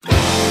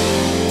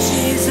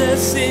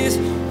Jesus is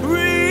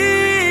real.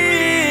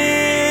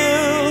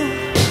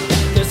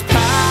 There's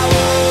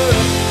power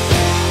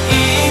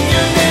in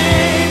your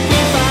name. We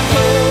find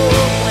hope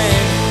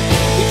when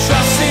we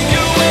trust in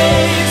your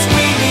ways.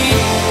 We need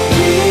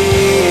you.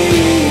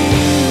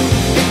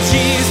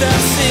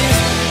 Jesus is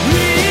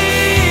real.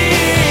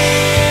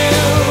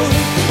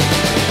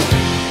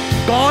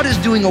 God is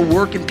doing a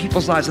work in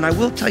people's lives. And I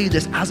will tell you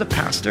this, as a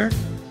pastor,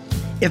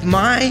 if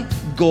my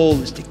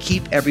goal is to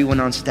keep everyone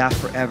on staff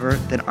forever,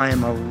 then I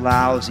am a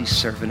lousy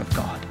servant of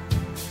God.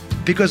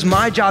 Because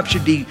my job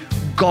should be,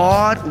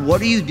 God,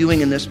 what are you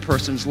doing in this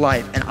person's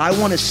life? And I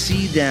want to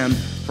see them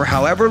for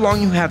however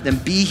long you have them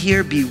be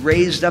here, be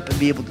raised up, and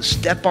be able to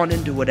step on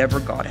into whatever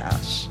God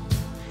has.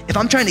 If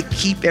I'm trying to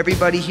keep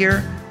everybody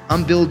here,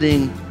 I'm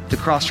building the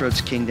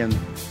Crossroads kingdom,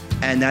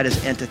 and that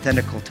is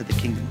antithetical to the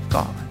kingdom of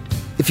God.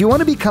 If you want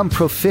to become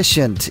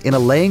proficient in a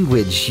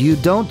language, you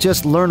don't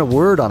just learn a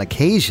word on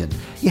occasion.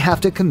 You have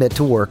to commit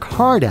to work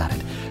hard at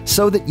it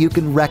so that you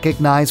can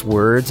recognize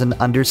words and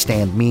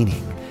understand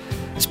meaning.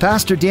 As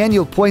Pastor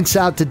Daniel points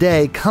out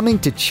today, coming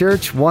to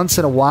church once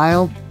in a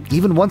while,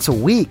 even once a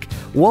week,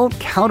 won't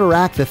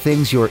counteract the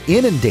things you're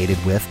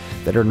inundated with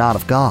that are not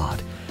of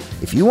God.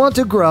 If you want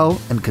to grow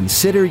and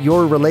consider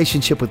your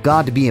relationship with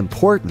God to be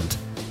important,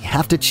 you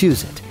have to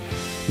choose it.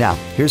 Now,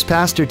 here's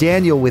Pastor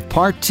Daniel with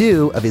part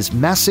 2 of his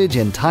message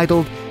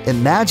entitled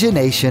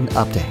Imagination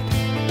Update.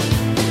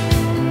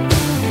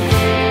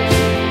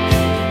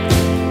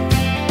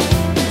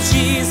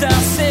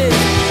 Jesus is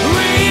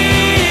real.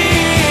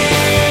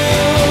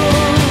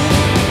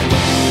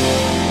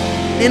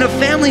 In a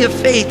family of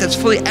faith that's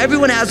fully,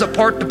 everyone has a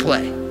part to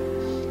play.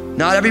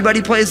 Not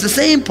everybody plays the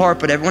same part,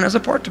 but everyone has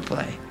a part to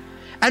play.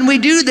 And we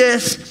do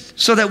this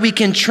so that we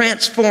can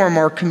transform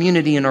our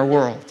community and our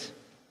world.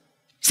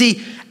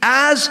 See,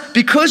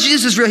 because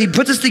Jesus is real, he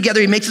puts us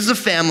together, he makes us a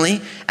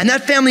family, and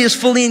that family is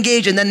fully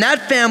engaged, and then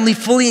that family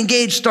fully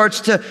engaged God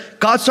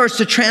starts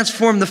to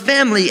transform the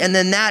family, and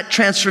then that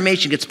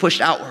transformation gets pushed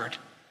outward.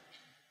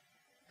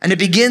 And it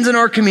begins in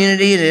our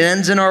community and it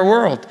ends in our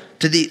world,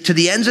 to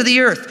the ends of the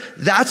earth.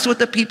 That's what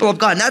the people of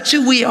God, and that's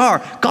who we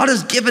are. God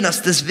has given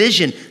us this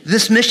vision,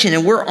 this mission,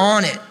 and we're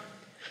on it.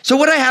 So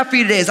what I have for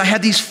you today is I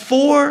have these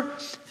 4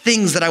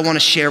 things that I want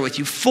to share with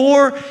you,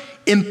 4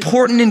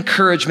 important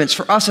encouragements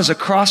for us as a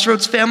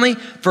Crossroads family,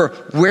 for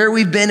where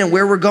we've been and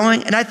where we're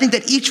going. And I think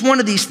that each one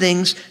of these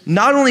things,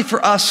 not only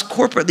for us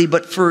corporately,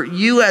 but for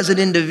you as an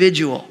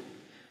individual.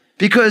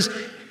 Because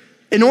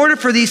in order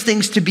for these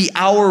things to be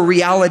our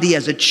reality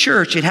as a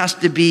church, it has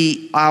to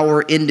be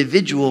our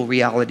individual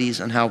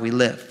realities on how we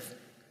live.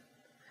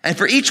 And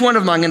for each one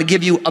of them, I'm going to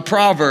give you a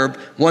proverb,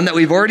 one that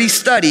we've already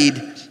studied,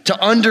 to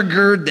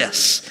undergird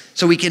this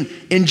so we can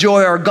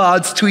enjoy our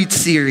God's Tweets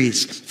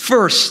series.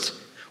 First,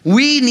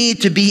 we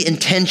need to be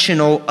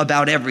intentional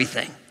about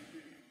everything.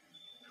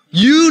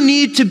 You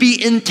need to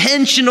be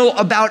intentional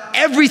about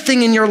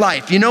everything in your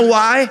life. You know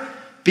why?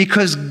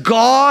 Because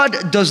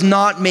God does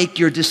not make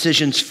your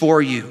decisions for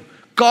you.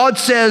 God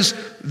says,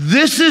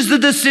 this is the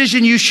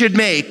decision you should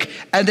make,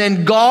 and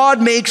then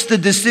God makes the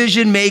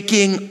decision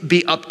making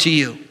be up to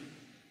you.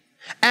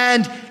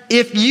 And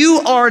if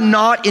you are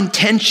not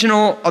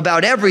intentional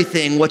about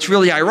everything, what's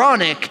really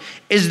ironic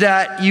is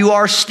that you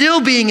are still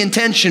being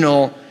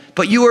intentional,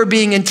 but you are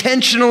being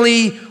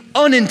intentionally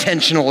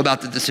unintentional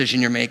about the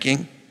decision you're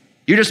making.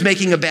 You're just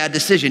making a bad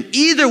decision.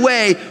 Either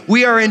way,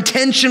 we are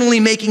intentionally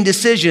making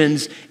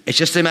decisions. It's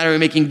just a matter of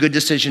making good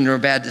decisions or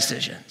bad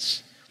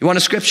decisions. You want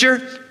a scripture?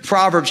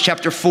 Proverbs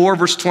chapter 4,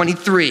 verse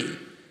 23.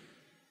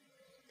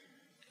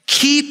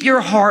 Keep your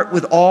heart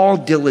with all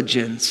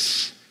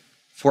diligence,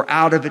 for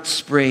out of it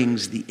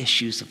springs the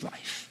issues of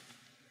life.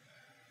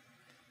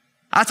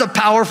 That's a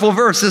powerful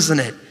verse, isn't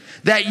it?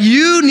 That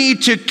you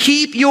need to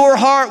keep your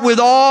heart with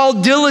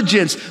all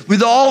diligence,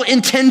 with all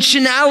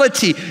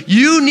intentionality.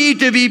 You need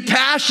to be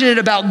passionate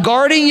about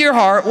guarding your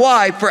heart.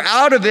 Why? For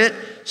out of it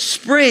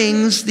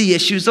springs the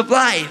issues of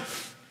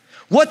life.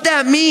 What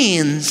that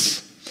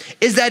means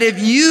is that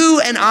if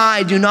you and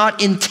I do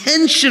not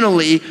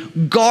intentionally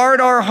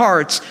guard our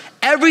hearts,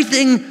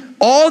 everything,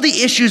 all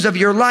the issues of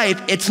your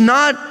life, it's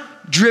not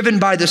driven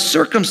by the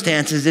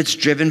circumstances, it's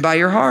driven by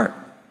your heart.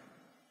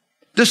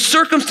 The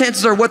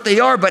circumstances are what they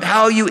are, but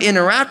how you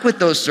interact with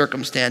those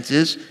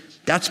circumstances,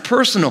 that's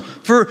personal.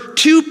 For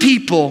 2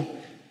 people,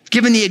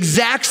 given the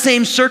exact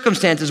same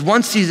circumstances,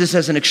 one sees this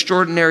as an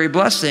extraordinary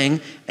blessing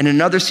and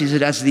another sees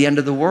it as the end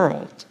of the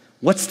world.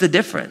 What's the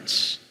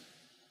difference?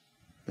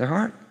 Their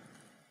heart.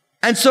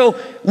 And so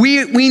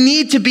we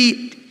need to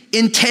be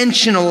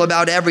intentional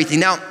about everything.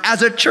 Now,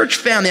 as a church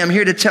family, I'm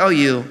here to tell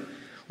you,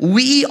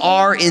 we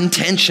are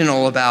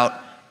intentional about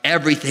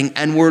everything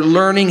and we're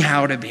learning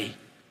how to be.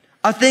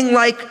 A thing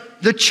like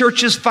the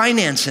church's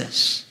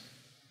finances.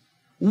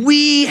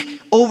 We,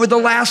 over the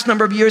last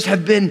number of years,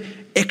 have been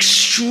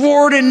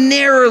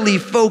extraordinarily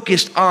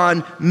focused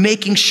on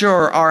making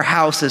sure our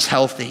house is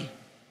healthy,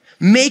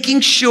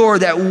 making sure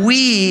that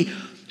we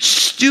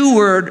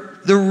steward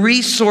the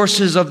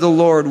resources of the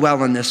Lord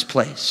well in this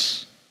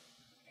place.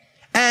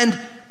 And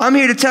I'm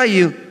here to tell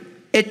you,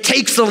 It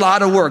takes a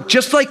lot of work.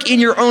 Just like in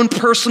your own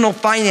personal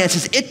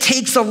finances, it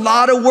takes a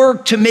lot of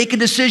work to make a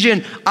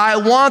decision. I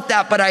want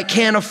that, but I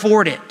can't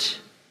afford it.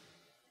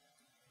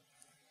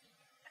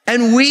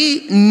 And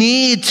we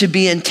need to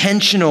be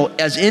intentional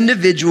as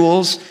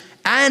individuals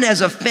and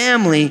as a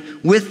family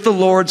with the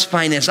Lord's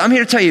finances. I'm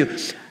here to tell you,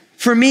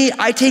 for me,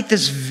 I take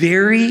this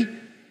very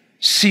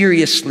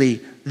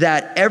seriously,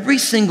 that every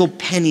single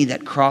penny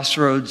that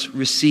Crossroads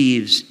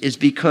receives is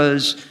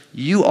because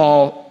you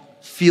all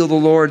feel the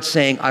Lord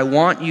saying, I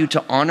want you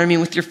to honor me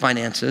with your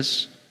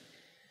finances,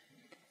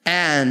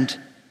 and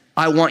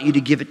I want you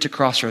to give it to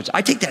Crossroads.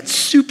 I take that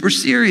super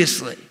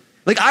seriously.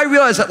 Like, I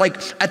realize that, like,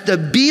 at the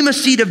bema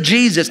seat of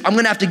Jesus, I'm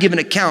gonna have to give an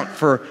account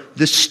for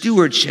the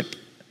stewardship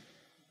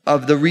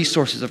of the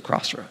resources of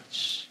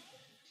Crossroads.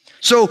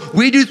 So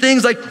we do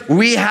things like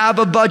we have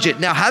a budget.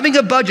 Now, having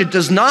a budget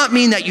does not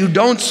mean that you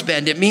don't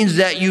spend. It means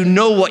that you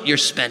know what you're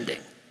spending.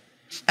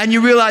 And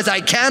you realize, I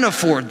can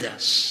afford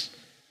this.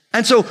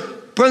 And so,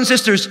 brothers and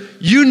sisters,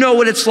 you know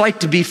what it's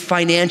like to be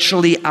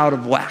financially out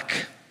of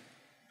whack,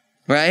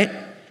 right?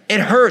 It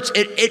hurts.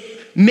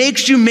 It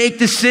makes you make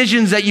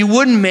decisions that you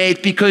wouldn't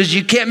make because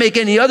you can't make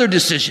any other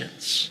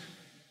decisions.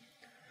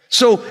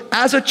 So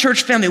as a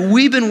church family,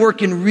 we've been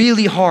working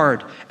really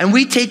hard, and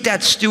we take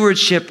that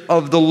stewardship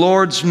of the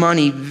Lord's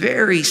money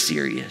very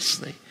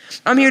seriously.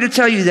 I'm here to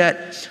tell you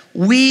that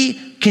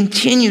we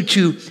continue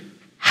to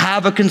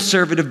have a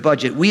conservative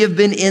budget. We have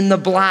been in the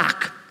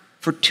black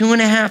for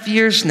 2.5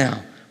 years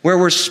now, where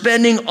we're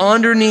spending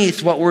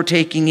underneath what we're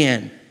taking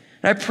in.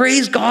 And I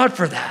praise God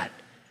for that.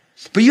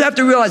 But you have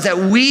to realize that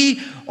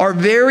we are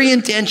very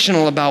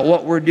intentional about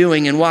what we're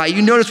doing and why.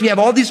 You notice we have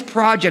all these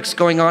projects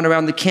going on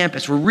around the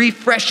campus. We're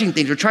refreshing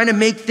things. We're trying to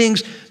make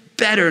things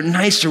better,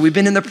 nicer. We've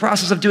been in the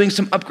process of doing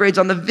some upgrades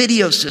on the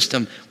video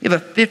system. We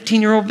have a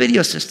 15-year-old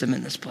video system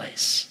in this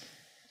place.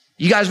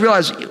 You guys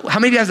realize, how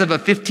many of you guys have a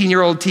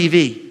 15-year-old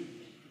TV?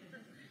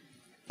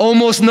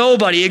 Almost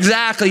nobody,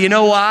 exactly. You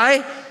know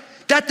why?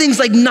 That thing's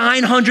like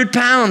 900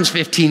 pounds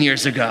 15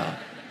 years ago,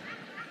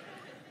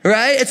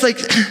 right? It's like,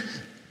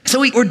 so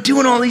we're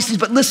doing all these things,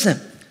 but listen,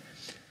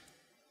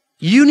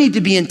 you need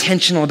to be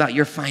intentional about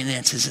your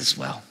finances as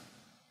well.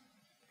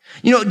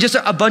 You know, just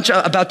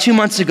about 2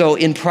 months ago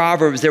in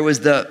Proverbs, there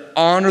was the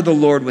honor the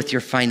Lord with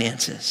your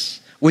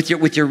finances, with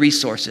your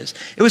resources.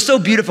 It was so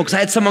beautiful because I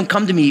had someone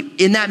come to me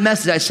in that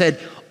message. I said,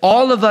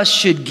 all of us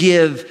should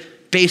give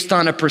based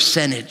on a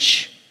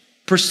percentage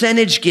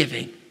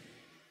giving.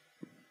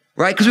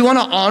 Right? Because we want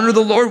to honor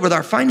the Lord with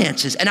our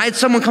finances. And I had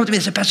someone come to me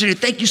and say, Pastor,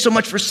 thank you so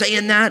much for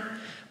saying that.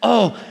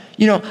 Oh,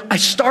 you know, I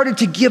started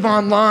to give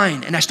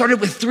online, and I started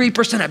with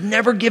 3%. I've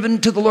never given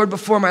to the Lord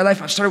before in my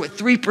life. I started with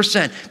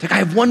 3%. Like, I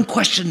have one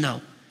question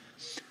though.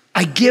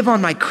 I give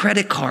on my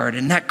credit card,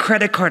 and that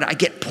credit card, I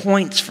get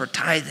points for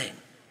tithing.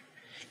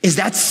 Is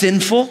that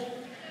sinful?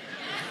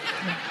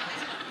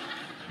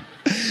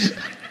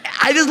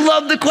 I just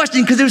love the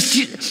question because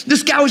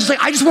this guy was just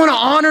like, I just want to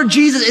honor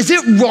Jesus. Is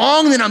it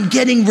wrong that I'm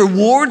getting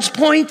rewards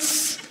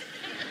points?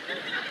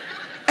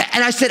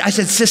 And I said,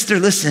 sister,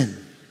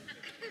 listen,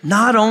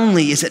 not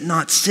only is it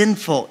not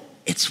sinful,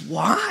 it's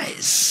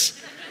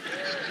wise.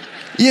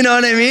 You know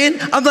what I mean?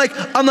 I'm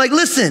like,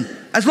 listen,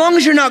 as long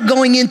as you're not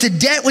going into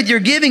debt with your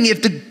giving,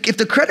 if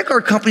the credit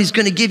card company is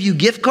going to give you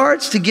gift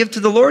cards to give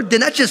to the Lord, then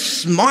that's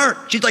just smart.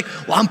 She's like,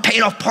 well, I'm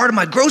paying off part of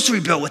my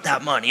grocery bill with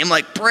that money. I'm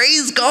like,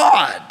 praise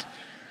God.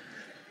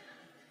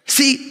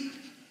 See,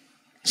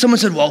 someone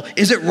said, well,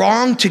 is it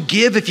wrong to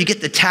give if you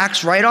get the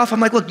tax write-off? I'm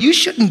like, look, you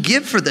shouldn't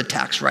give for the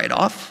tax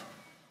write-off.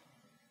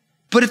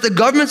 But if the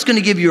government's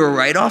gonna give you a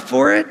write-off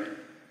for it,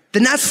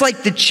 then that's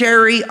like the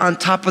cherry on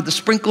top of the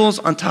sprinkles,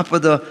 on top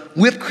of the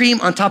whipped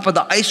cream, on top of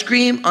the ice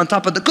cream, on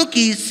top of the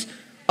cookies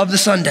of the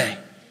sundae,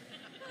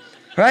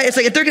 right? It's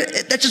like,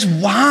 that's just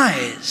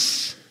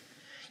wise.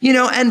 You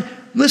know, and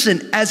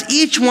listen, as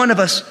each one of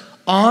us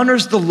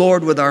honors the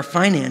Lord with our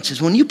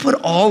finances, when you put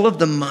all of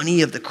the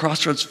money of the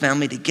Crossroads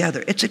family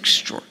together, it's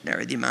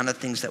extraordinary the amount of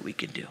things that we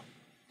can do.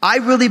 I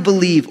really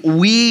believe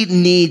we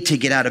need to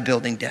get out of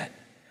building debt.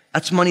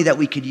 That's money that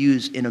we could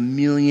use in a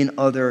million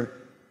other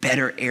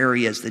better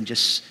areas than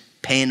just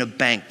paying a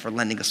bank for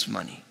lending us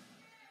money.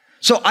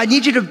 So I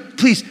need you to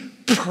please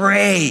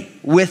pray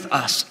with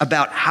us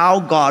about how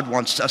God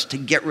wants us to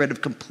get rid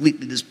of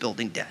completely this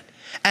building debt.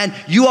 And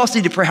you also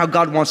need to pray how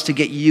God wants to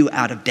get you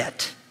out of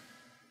debt,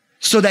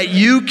 so that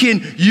you can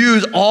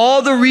use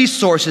all the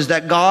resources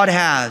that God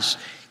has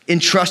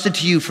entrusted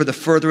to you for the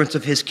furtherance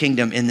of his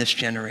kingdom in this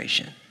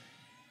generation.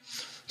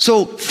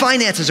 So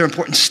finances are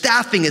important.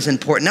 Staffing is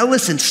important. Now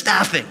listen,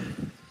 staffing.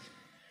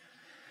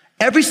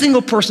 Every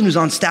single person who's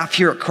on staff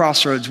here at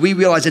Crossroads, we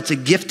realize it's a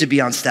gift to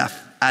be on staff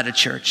at a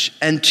church.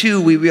 And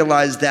two, we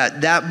realize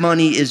that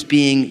money is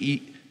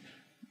being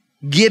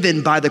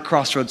given by the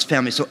Crossroads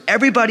family. So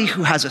everybody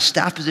who has a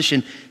staff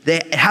position,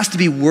 it has to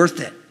be worth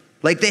it.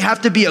 Like, they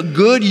have to be a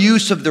good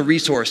use of the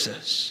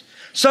resources.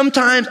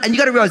 Sometimes, and you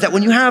got to realize that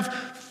when you have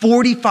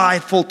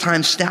 45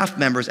 full-time staff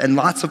members and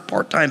lots of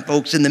part-time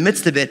folks in the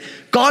midst of it,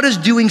 God is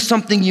doing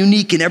something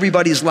unique in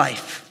everybody's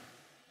life.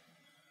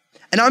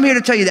 And I'm here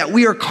to tell you that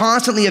we are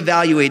constantly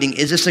evaluating,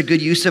 is this a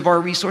good use of our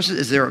resources?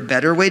 Is there a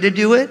better way to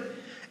do it?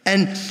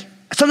 And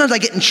sometimes I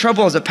get in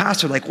trouble as a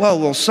pastor, like,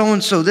 well,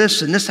 so-and-so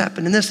this and this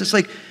happened and this. It's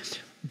like,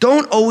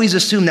 don't always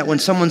assume that when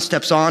someone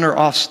steps on or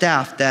off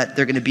staff that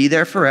they're gonna be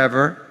there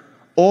forever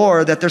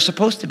or that they're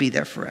supposed to be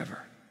there forever.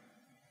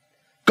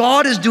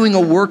 God is doing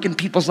a work in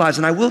people's lives.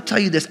 And I will tell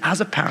you this,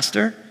 as a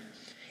pastor,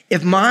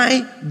 if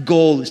my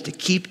goal is to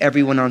keep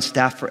everyone on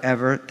staff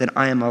forever, then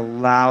I am a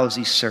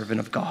lousy servant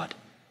of God.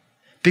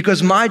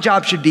 Because my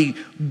job should be,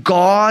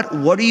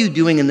 God, what are you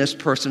doing in this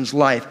person's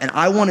life? And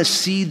I want to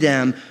see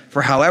them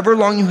for however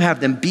long you have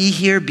them be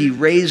here, be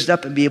raised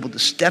up, and be able to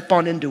step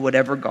on into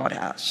whatever God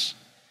has.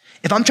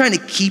 If I'm trying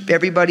to keep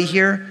everybody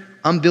here,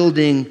 I'm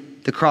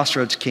building the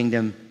Crossroads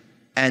kingdom,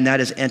 and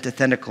that is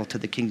antithetical to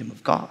the kingdom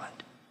of God.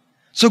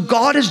 So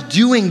God is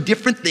doing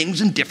different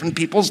things in different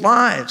people's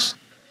lives.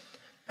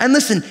 And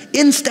listen,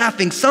 in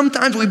staffing,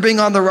 sometimes we bring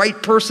on the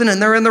right person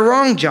and they're in the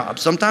wrong job.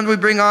 Sometimes we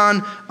bring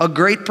on a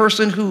great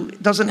person who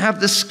doesn't have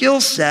the skill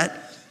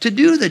set to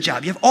do the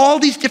job. You have all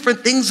these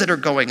different things that are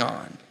going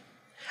on.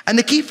 And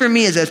the key for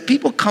me is as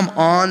people come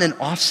on and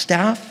off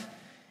staff,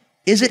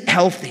 is it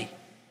healthy?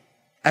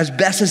 As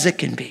best as it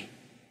can be.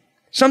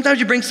 Sometimes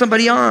you bring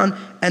somebody on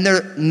and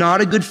they're not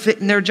a good fit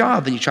in their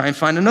job and you try and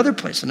find another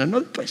place and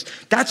another place.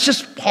 That's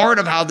just part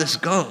of how this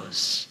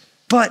goes.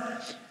 But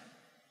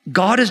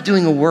God is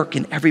doing a work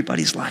in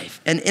everybody's life.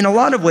 And in a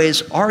lot of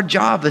ways, our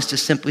job is to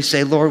simply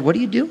say, Lord, what are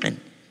you doing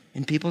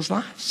in people's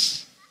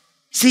lives?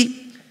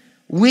 See,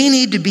 we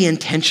need to be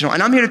intentional.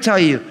 And I'm here to tell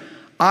you,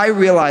 I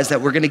realize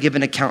that we're going to give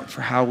an account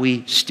for how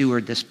we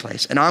steward this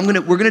place. And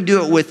we're going to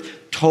do it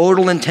with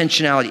total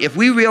intentionality. If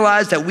we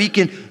realize that we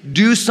can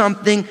do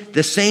something,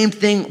 the same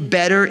thing,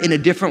 better in a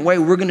different way,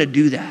 we're going to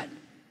do that.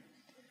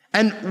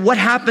 And what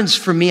happens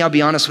for me, I'll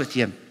be honest with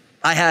you,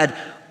 I had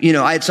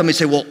somebody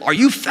say, well, are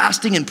you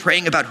fasting and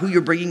praying about who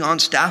you're bringing on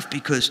staff?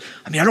 Because,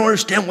 I don't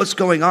understand what's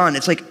going on.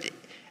 It's like,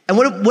 and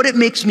what it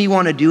makes me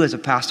want to do as a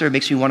pastor, it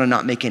makes me want to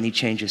not make any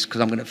changes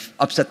because I'm going to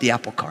upset the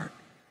apple cart.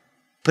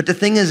 But the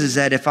thing is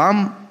that if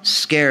I'm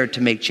scared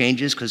to make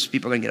changes because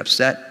people are going to get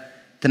upset,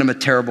 then I'm a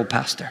terrible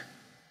pastor.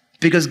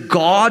 Because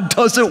God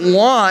doesn't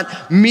want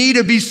me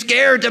to be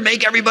scared to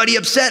make everybody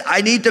upset.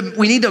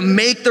 We need to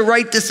make the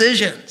right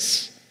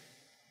decisions.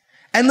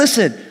 And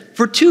listen,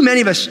 for too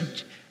many of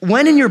us,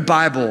 when in your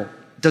Bible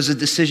does a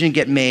decision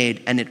get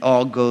made and it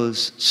all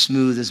goes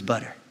smooth as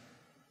butter?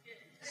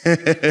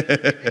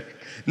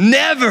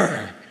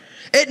 Never.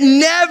 It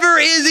never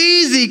is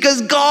easy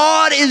because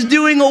God is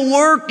doing a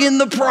work in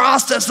the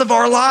process of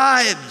our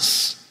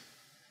lives.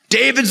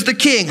 David's the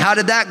king. How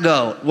did that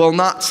go? Well,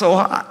 not so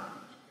hot.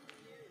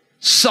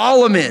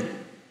 Solomon,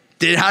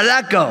 how did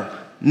that go?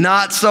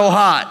 Not so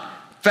hot.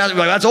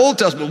 That's Old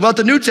Testament. What about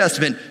the New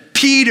Testament?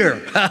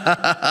 Peter.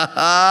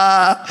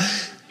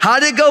 How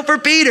did it go for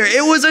Peter?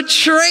 It was a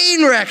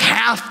train wreck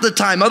half the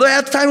time. Other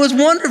half the time was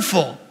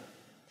wonderful.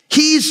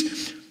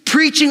 He's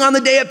preaching on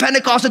the day of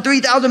Pentecost and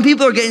 3,000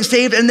 people are getting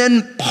saved. And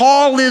then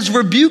Paul is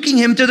rebuking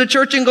him to the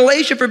church in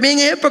Galatia for being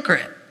a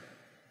hypocrite.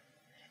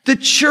 The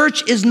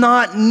church is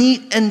not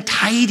neat and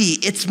tidy.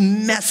 It's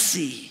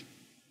messy.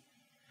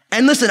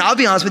 And listen, I'll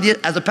be honest with you.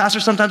 As a pastor,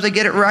 sometimes I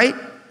get it right.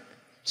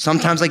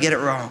 Sometimes I get it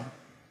wrong.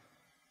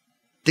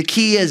 The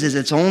key is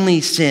it's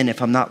only sin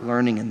if I'm not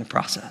learning in the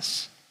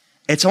process.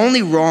 It's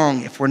only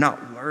wrong if we're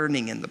not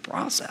learning in the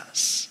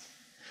process.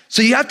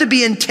 So you have to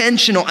be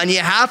intentional and you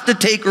have to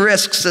take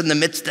risks in the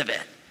midst of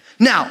it.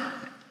 Now,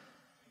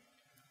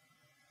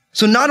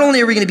 so not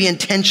only are we going to be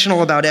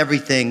intentional about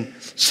everything,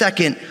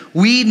 second,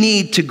 we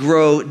need to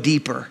grow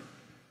deeper.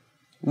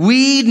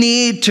 We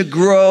need to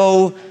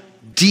grow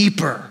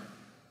deeper.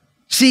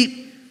 See,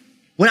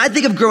 when I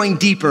think of growing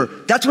deeper,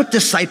 that's what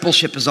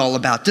discipleship is all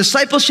about.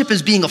 Discipleship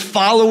is being a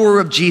follower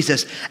of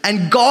Jesus,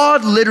 and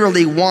God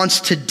literally wants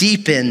to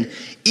deepen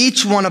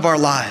each one of our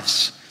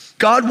lives.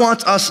 God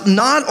wants us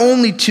not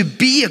only to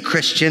be a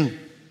Christian,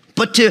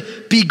 but to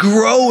be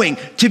growing,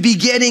 to be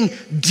getting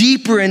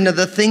deeper into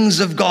the things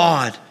of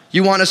God.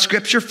 You want a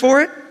scripture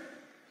for it?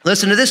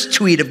 Listen to this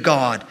tweet of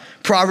God.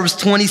 Proverbs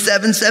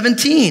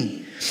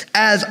 27:17.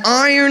 As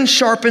iron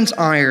sharpens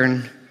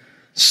iron,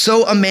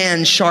 so a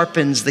man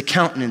sharpens the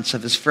countenance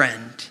of his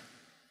friend.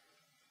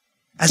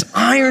 As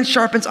iron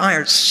sharpens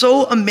iron,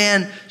 so a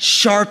man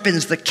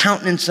sharpens the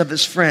countenance of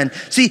his friend.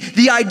 See,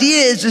 the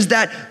idea is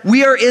that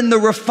we are in the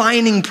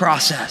refining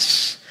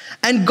process,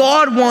 and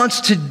God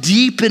wants to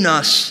deepen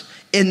us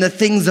in the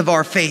things of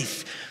our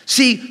faith.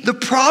 See, the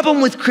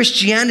problem with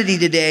Christianity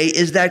today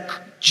is that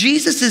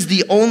Jesus is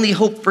the only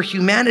hope for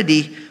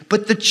humanity,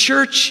 but the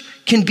church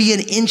can be an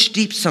inch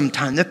deep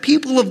sometimes. The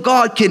people of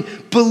God can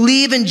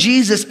believe in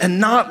Jesus and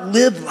not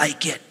live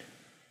like it.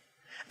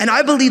 And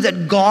I believe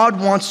that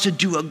God wants to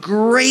do a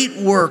great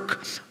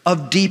work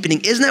of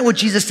deepening. Isn't that what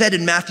Jesus said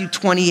in Matthew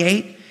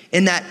 28?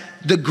 In that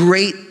the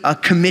great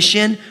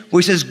commission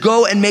where he says,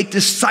 go and make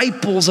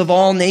disciples of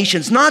all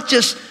nations. Not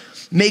just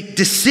make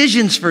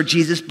decisions for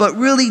Jesus, but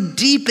really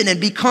deepen and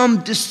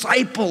become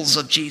disciples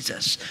of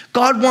Jesus.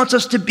 God wants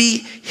us to be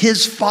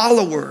his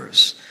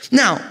followers.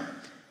 Now,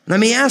 Let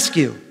me ask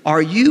you,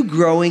 are you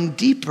growing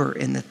deeper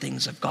in the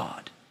things of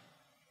God?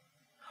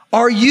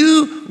 Are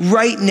you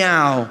right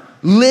now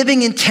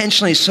living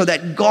intentionally so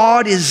that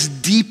God is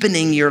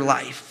deepening your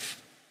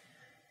life?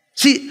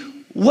 See,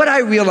 what I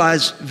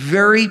realize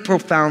very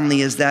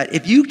profoundly is that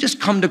if you just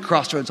come to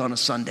Crossroads on a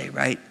Sunday,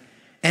 right?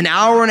 An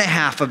hour and a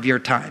half of your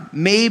time,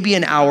 maybe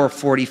an hour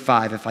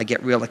 45 if I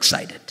get real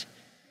excited.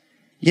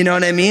 You know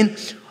what I mean?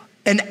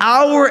 An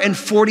hour and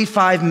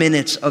 45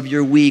 minutes of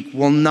your week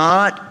will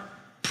not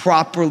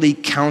properly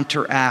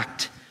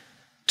counteract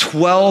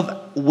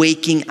 12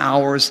 waking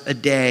hours a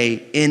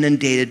day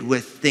inundated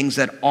with things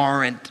that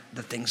aren't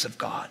the things of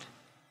God.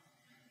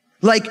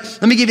 Like,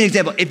 let me give you an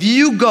example. If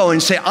you go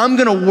and say, I'm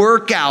gonna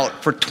work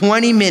out for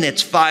 20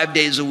 minutes, 5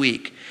 days a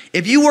week.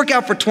 If you work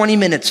out for 20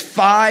 minutes,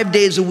 5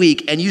 days a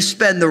week, and you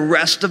spend the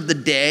rest of the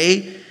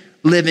day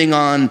living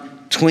on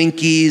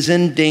Twinkies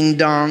and Ding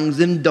Dongs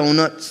and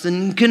donuts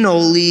and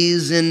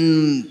cannolis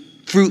and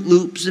Fruit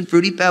Loops and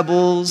Fruity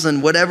Pebbles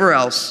and whatever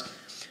else,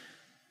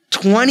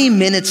 20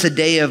 minutes a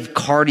day of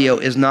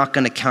cardio is not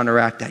gonna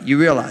counteract that. You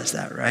realize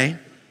that, right?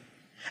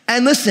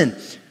 And listen,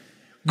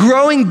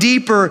 growing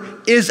deeper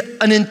is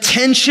an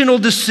intentional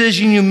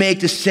decision you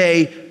make to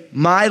say,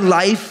 my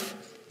life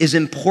is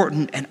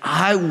important and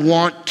I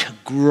want to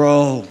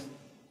grow.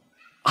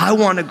 I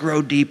want to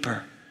grow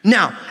deeper.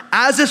 Now,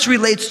 as this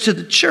relates to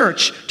the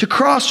church, to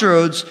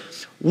Crossroads,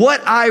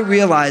 what I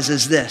realize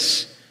is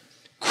this: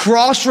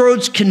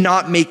 Crossroads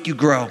cannot make you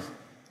grow.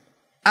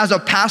 As a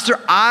pastor,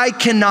 I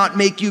cannot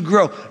make you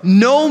grow.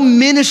 No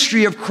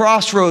ministry of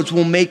Crossroads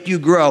will make you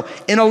grow.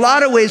 In a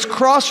lot of ways,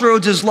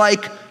 Crossroads is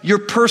like your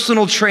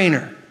personal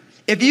trainer.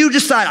 If you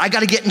decide, I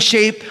gotta get in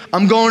shape,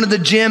 I'm going to the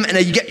gym,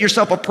 and you get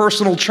yourself a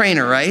personal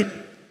trainer, right?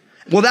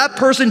 Will that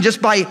person,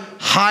 just by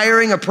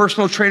hiring a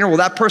personal trainer, will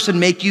that person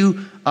make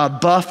you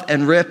buff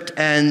and ripped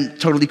and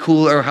totally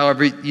cool, or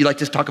however you like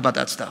to talk about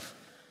that stuff?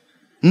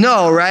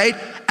 No, right?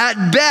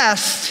 At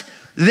best,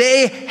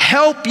 they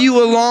help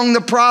you along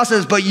the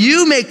process, but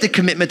you make the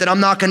commitment that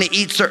I'm not gonna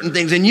eat certain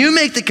things, and you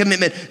make the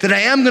commitment that I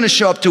am gonna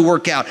show up to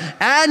work out,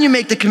 and you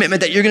make the commitment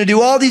that you're gonna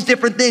do all these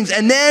different things,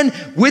 and then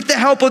with the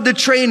help of the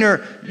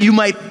trainer, you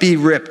might be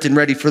ripped and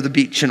ready for the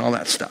beach and all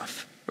that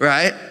stuff,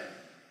 right?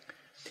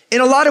 In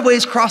a lot of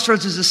ways,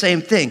 Crossroads is the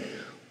same thing.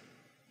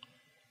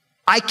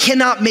 I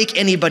cannot make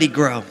anybody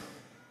grow.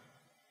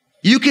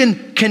 You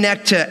can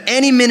connect to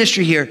any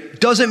ministry here,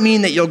 doesn't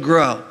mean that you'll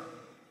grow.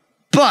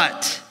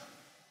 But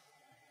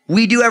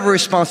we do have a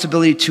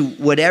responsibility to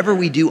whatever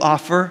we do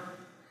offer,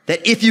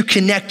 that if you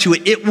connect to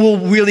it, it will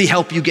really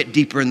help you get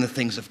deeper in the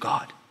things of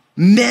God.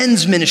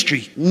 Men's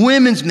ministry,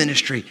 women's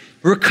ministry,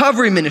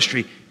 recovery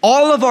ministry,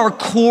 all of our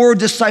core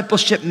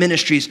discipleship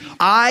ministries,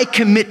 I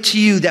commit to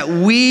you that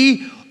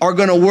we are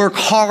gonna work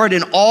hard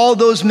in all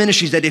those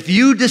ministries, that if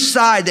you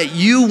decide that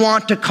you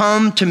want to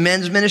come to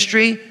men's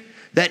ministry,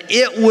 that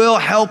it will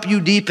help you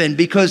deepen,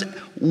 because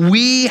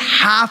we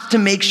have to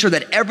make sure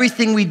that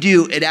everything we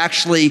do, it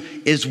actually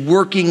is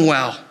working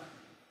well.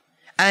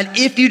 And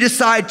if you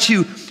decide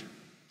to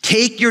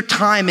take your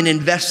time and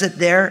invest it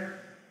there,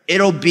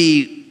 it'll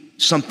be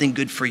something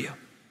good for you.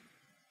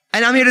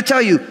 And I'm here to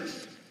tell you,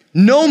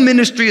 no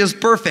ministry is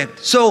perfect.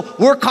 So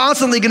we're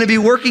constantly gonna be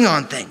working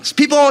on things.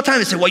 People all the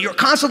time say, well, you're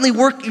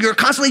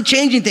constantly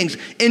changing things.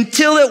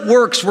 Until it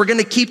works, we're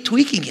gonna keep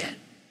tweaking it.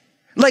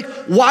 Like,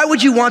 why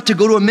would you want to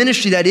go to a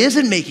ministry that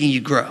isn't making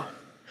you grow?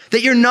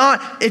 That you're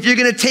not, if you're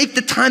gonna take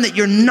the time, that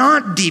you're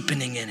not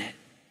deepening in it.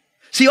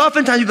 See,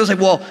 oftentimes people say,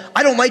 well,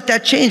 I don't like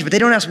that change, but they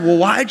don't ask, well,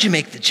 why'd you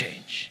make the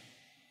change?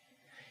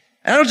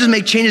 And I don't just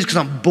make changes because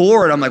I'm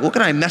bored. I'm like, what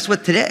can I mess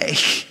with today?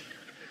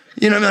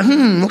 You know, I'm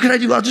like, what can I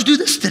do? I'll just do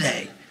this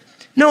today.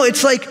 No,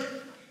 it's like,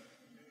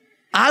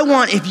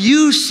 if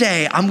you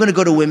say, I'm gonna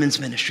go to women's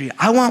ministry,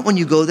 I want when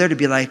you go there to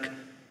be like,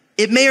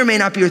 it may or may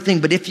not be your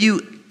thing, but if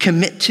you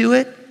commit to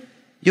it,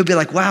 you'll be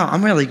like, wow,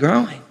 I'm really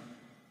growing.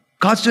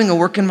 God's doing a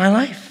work in my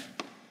life.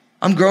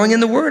 I'm growing in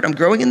the Word. I'm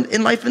growing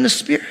in life in the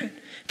Spirit.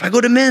 If I go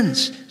to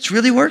men's, it's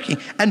really working.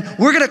 And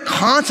we're gonna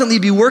constantly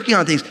be working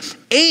on things.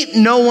 Ain't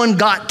no one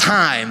got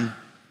time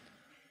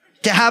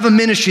to have a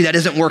ministry that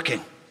isn't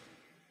working.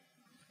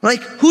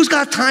 Like, who's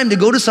got time to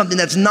go to something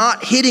that's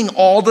not hitting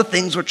all the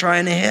things we're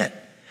trying to hit?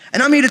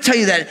 And I'm here to tell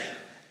you that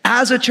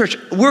as a church,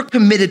 we're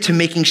committed to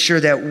making sure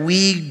that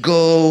we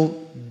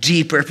go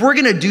deeper. If we're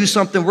gonna do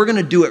something, we're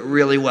gonna do it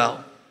really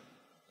well.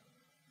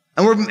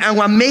 And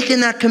I'm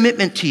making that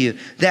commitment to you,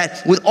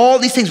 that with all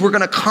these things, we're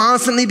gonna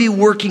constantly be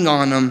working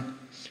on them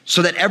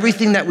so that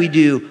everything that we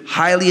do,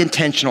 highly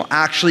intentional,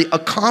 actually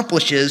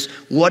accomplishes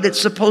what it's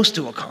supposed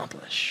to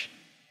accomplish.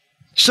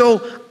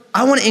 So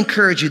I wanna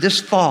encourage you this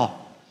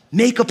fall,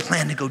 make a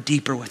plan to go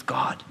deeper with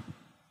God.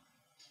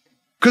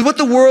 Because what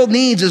the world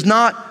needs is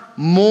not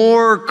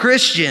more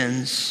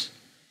Christians.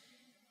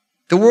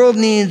 The world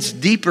needs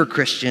deeper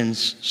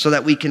Christians so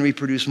that we can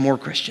reproduce more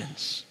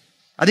Christians.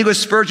 I think it was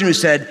Spurgeon who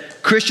said,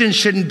 Christians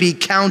shouldn't be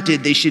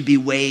counted, they should be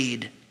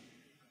weighed.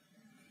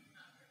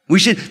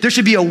 There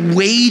should be a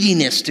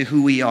weightiness to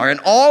who we are.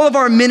 And all of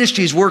our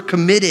ministries, we're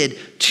committed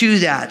to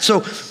that.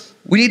 So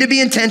we need to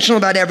be intentional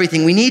about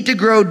everything. We need to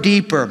grow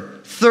deeper.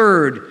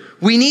 Third,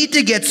 we need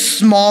to get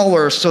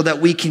smaller so that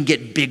we can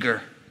get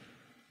bigger.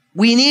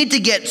 We need to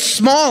get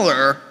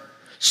smaller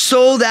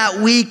so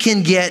that we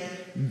can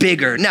get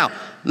bigger. Now,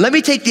 let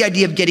me take the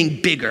idea of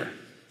getting bigger.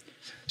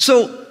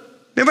 So,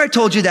 remember I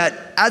told you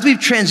that as we've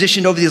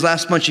transitioned over these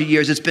last bunch of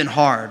years, it's been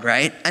hard,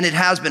 right? And it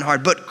has been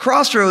hard. But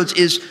Crossroads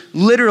is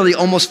literally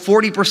almost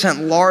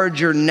 40%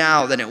 larger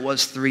now than it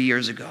was 3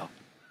 years ago.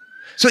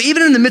 So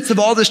even in the midst of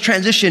all this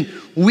transition,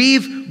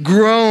 we've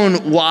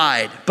grown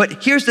wide.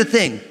 But here's the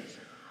thing.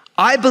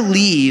 I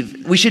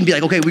believe we shouldn't be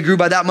like, okay, we grew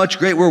by that much,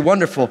 great, we're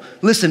wonderful.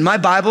 Listen, my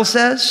Bible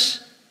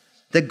says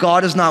that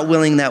God is not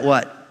willing that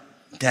what?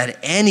 That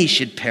any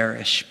should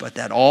perish, but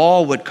that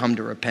all would come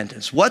to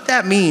repentance. What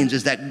that means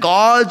is that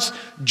God's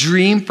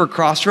dream for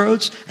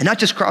Crossroads, and not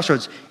just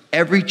Crossroads,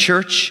 every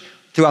church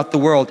throughout the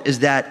world, is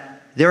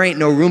that there ain't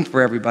no room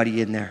for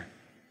everybody in there.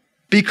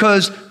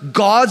 Because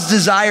God's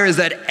desire is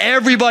that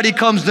everybody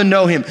comes to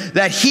know him,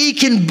 that he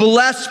can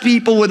bless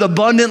people with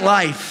abundant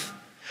life.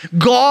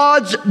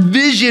 God's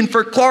vision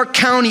for Clark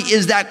County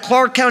is that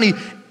Clark County,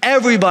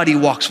 everybody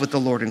walks with the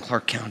Lord in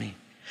Clark County.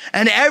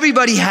 And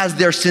everybody has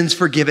their sins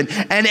forgiven.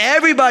 And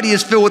everybody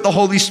is filled with the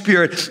Holy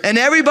Spirit. And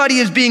everybody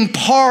is being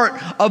part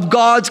of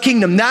God's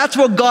kingdom. That's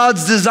what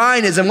God's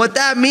design is. And what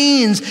that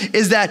means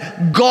is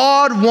that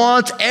God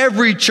wants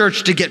every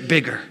church to get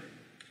bigger.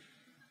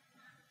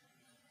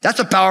 That's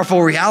a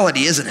powerful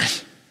reality, isn't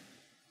it?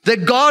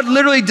 That God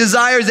literally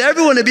desires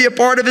everyone to be a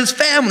part of his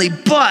family.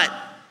 But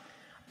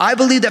I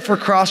believe that for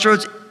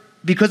Crossroads,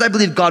 because I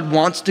believe God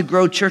wants to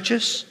grow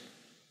churches,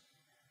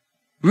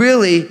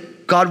 really,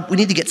 we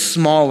need to get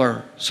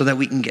smaller so that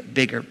we can get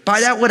bigger. By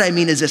that, what I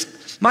mean is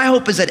this. My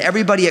hope is that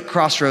everybody at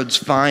Crossroads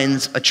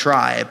finds a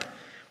tribe,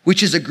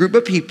 which is a group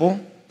of people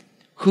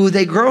who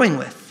they're growing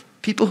with,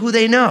 people who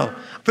they know.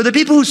 For the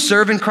people who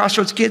serve in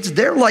Crossroads Kids,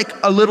 they're like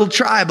a little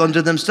tribe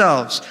unto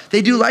themselves.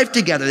 They do life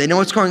together. They know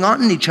what's going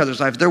on in each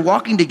other's lives. They're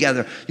walking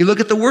together. You look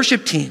at the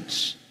worship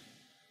teams.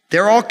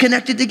 They're all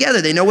connected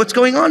together. They know what's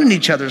going on in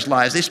each other's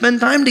lives. They spend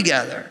time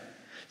together.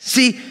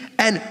 See,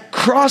 and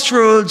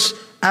Crossroads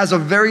as a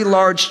very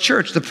large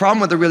church, the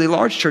problem with a really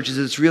large church is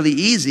it's really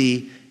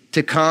easy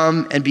to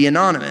come and be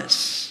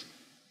anonymous.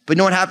 But you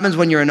know what happens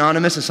when you're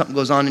anonymous and something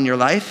goes on in your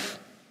life?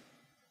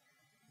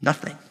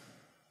 Nothing.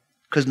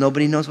 Because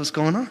nobody knows what's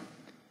going on,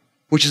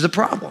 which is a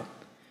problem.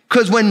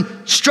 Because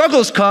when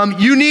struggles come,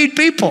 you need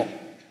people.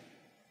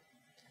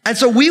 And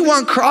so we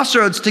want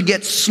Crossroads to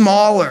get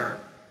smaller.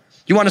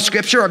 You want a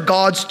scripture or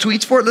God's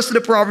tweets for it? Listen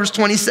to Proverbs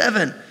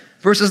 27,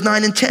 verses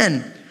 9 and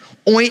 10.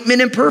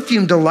 Ointment and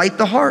perfume delight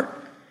the heart,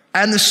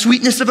 and the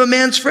sweetness of a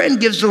man's friend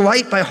gives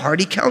delight by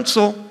hearty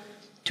counsel.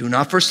 Do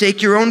not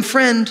forsake your own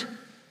friend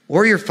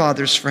or your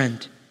father's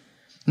friend,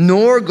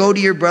 nor go to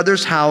your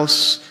brother's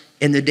house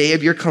in the day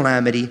of your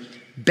calamity.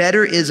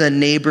 Better is a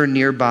neighbor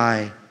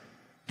nearby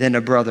than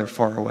a brother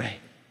far away.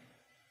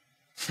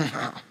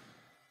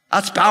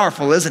 That's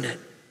powerful, isn't it?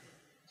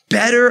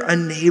 Better a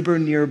neighbor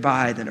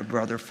nearby than a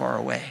brother far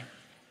away.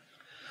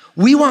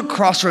 We want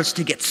Crossroads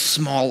to get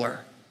smaller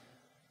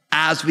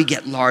as we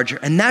get larger.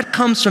 And that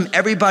comes from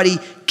everybody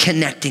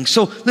connecting.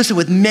 So listen,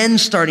 with men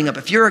starting up,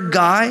 if you're a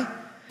guy,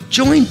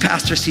 join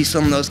Pastor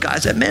Cecil and those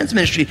guys at men's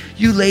ministry.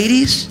 You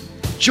ladies,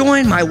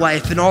 join my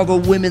wife and all the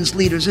women's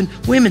leaders and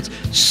women's.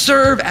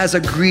 Serve as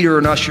a greeter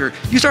and usher.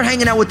 You start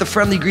hanging out with the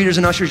friendly greeters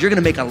and ushers, you're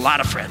gonna make a lot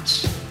of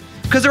friends.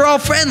 Because they're all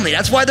friendly.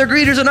 That's why they're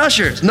greeters and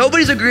ushers.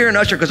 Nobody's a greeter and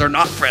usher because they're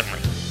not friendly.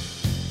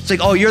 It's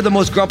like, oh, you're the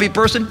most grumpy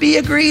person? Be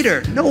a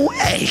greeter. No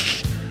way.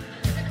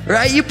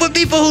 Right? You put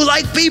people who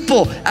like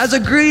people as a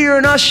greeter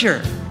and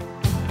usher.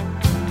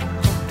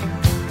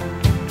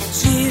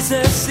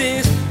 Jesus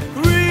is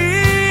real.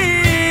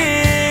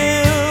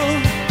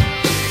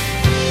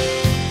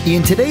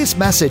 In today's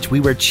message, we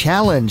were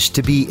challenged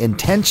to be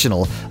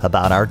intentional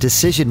about our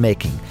decision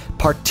making,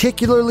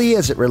 particularly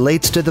as it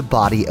relates to the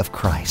body of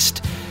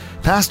Christ.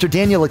 Pastor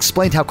Daniel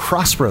explained how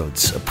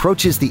Crossroads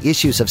approaches the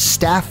issues of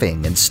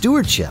staffing and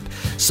stewardship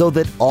so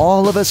that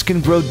all of us can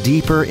grow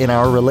deeper in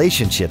our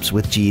relationships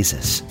with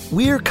Jesus.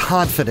 We're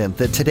confident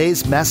that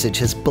today's message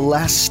has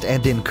blessed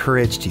and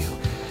encouraged you.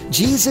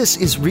 Jesus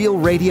is Real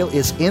Radio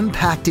is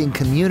impacting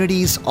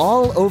communities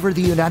all over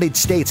the United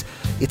States.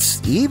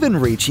 It's even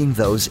reaching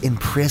those in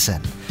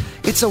prison.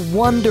 It's a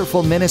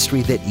wonderful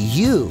ministry that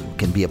you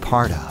can be a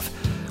part of.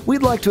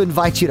 We'd like to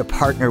invite you to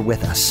partner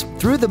with us.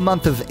 Through the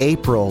month of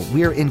April,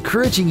 we're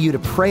encouraging you to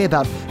pray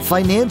about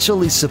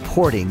financially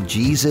supporting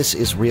Jesus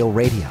is Real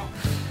Radio.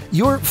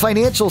 Your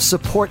financial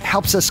support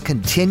helps us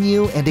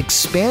continue and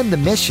expand the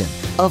mission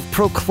of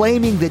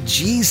proclaiming that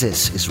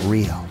Jesus is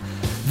real.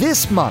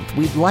 This month,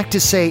 we'd like to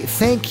say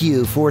thank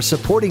you for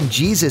supporting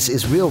Jesus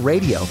is Real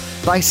Radio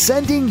by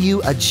sending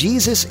you a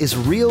Jesus is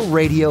Real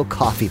Radio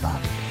coffee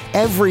mug.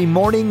 Every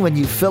morning when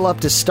you fill up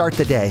to start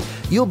the day,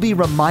 you'll be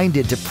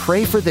reminded to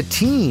pray for the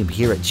team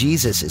here at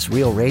Jesus is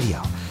Real Radio.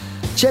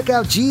 Check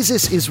out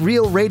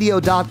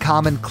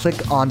JesusIsRealRadio.com and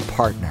click on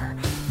Partner.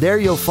 There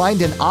you'll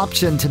find an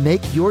option to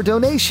make your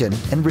donation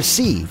and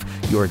receive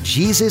your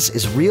Jesus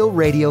is Real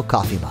Radio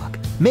coffee mug.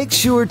 Make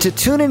sure to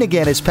tune in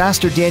again as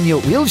Pastor Daniel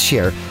will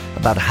share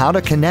about how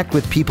to connect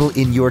with people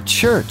in your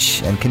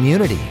church and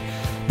community.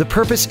 The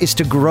purpose is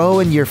to grow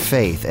in your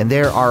faith, and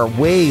there are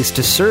ways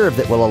to serve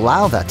that will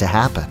allow that to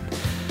happen.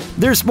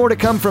 There's more to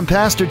come from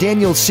Pastor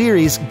Daniel's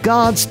series,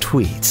 God's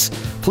Tweets.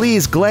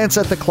 Please glance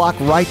at the clock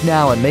right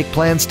now and make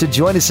plans to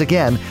join us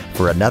again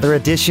for another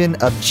edition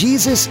of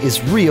Jesus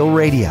is Real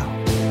Radio.